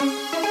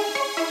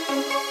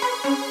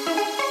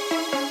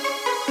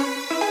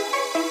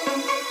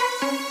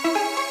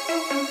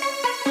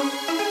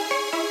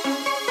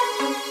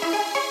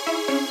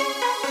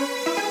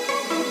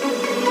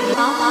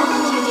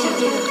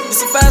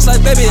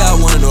like baby, I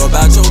wanna know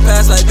about your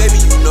past. Like baby,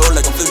 you know,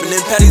 like I'm flipping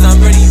them patties,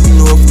 I'm ready. You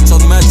know, if we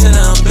talking about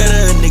cheddar, I'm better.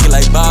 A nigga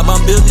like Bob,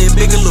 I'm built in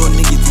bigger. Little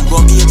nigga, you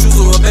gon' be a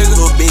truther or a beggar.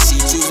 Little bitch, she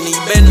choosing you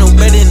better know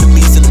better in the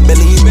beast in the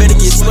belly. You better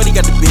get sweaty,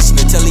 got the bitch in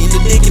the telly, in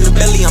the dick in the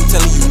belly. I'm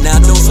telling you now,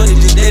 don't sweat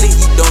it, just dead it.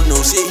 He don't know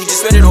shit, he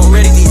just read it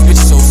already. These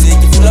bitches so sick.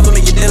 If you love her,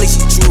 make it deli.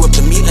 She chew up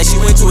the meat like she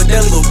went to a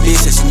deli. Little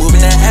bitch, and she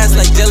moving that ass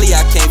like jelly.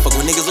 I can't fuck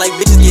with niggas like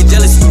bitches get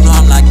jealous. You know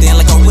I'm locked in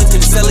like I went to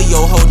the celly.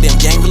 Yo, whole damn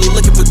gang really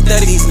looking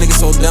pathetic. These niggas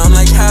so dumb,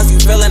 like how's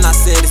you feeling? I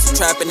said it's a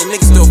trap and the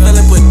niggas still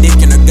feeling. Put dick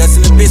in her guts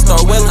and the bitch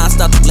start welling. I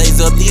start to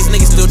blaze up. These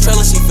niggas still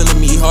trailing. She feeling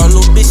me hard,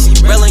 little bitch. She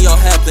brailing. Y'all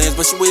have plans,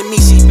 but she with me.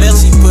 She belly.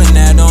 She putting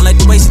that on like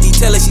the way she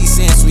detail it. She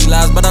saying sweet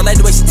lies, but I like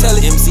the way she tell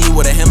it. MC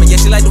with a hammer, yeah,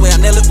 she like the way I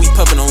nail it. We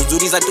puffin' on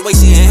duties like the way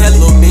she inhale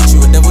it. Little bitch, you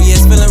a devil, yeah,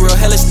 it's feeling real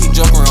hellish. We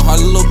joking real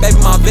hard, little baby,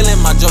 my villain.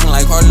 My joking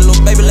like hard, little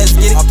baby, let's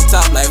get it. Off the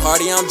top like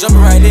Hardy, I'm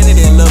jumping right in it.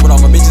 In love with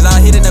all my bitches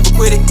out here that never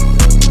quit it.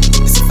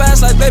 It's a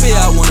fast like baby,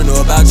 I wanna know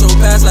about your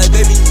past. Like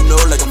baby, you know,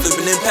 like I'm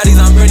flipping them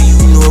patties, I'm ready. You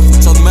know, if we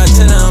talking about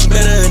cheddar, I'm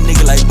better. A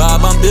nigga like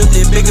Bob, I'm built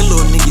in bigger.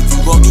 Little nigga, you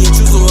gon' be a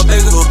truther or a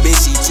beggar. Little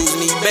bitch, she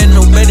choosing you better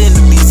know better in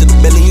the beast in the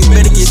belly. You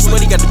better get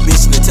sweaty, got the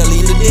bitch in the telly,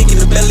 in the dick in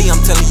the belly.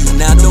 I'm telling you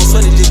now, don't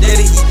sweat it, just dead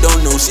it. He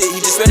don't know shit,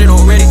 he just read it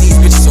already. These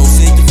bitches so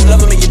sick. If you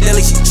love her, make it deli.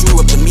 She chew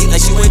up the meat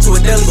like she went to a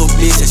deli. Little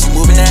bitch, and she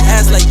moving that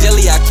ass like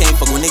jelly. I can't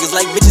fuck with niggas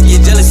like bitches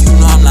get jealous. You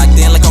know I'm locked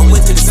in like I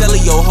went to the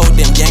celly. Yo, whole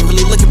damn gang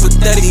really looking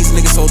pathetic. These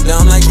niggas so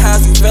dumb, like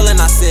how's you feeling?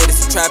 I said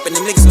it's a trap and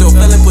the niggas still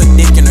feeling. Put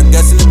dick in her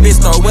guts and the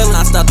bitch start welling.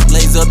 I start to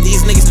blaze up.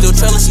 These niggas still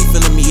trailing. She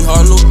feeling me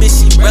hard, little bitch.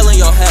 She brailing.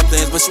 Y'all have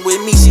plans, but she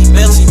with me. She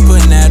belly. She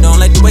putting that on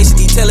like the way she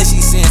detail it. She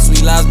saying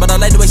sweet lies, but I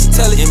like the way she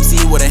tell it.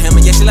 MC with a hammer,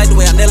 yeah, she like the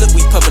way I nail it.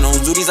 We puffin' on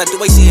duties like the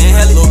way she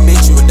inhale it. Little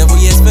bitch, you a devil,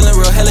 yeah, it's feeling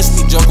real hellish.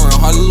 We joking real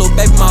hard, little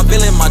baby, my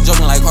villain. My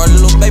joking like hard,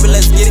 little baby,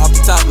 let's get it. Off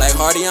the top like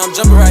Hardy, I'm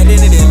jumping right in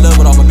it. In love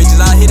with all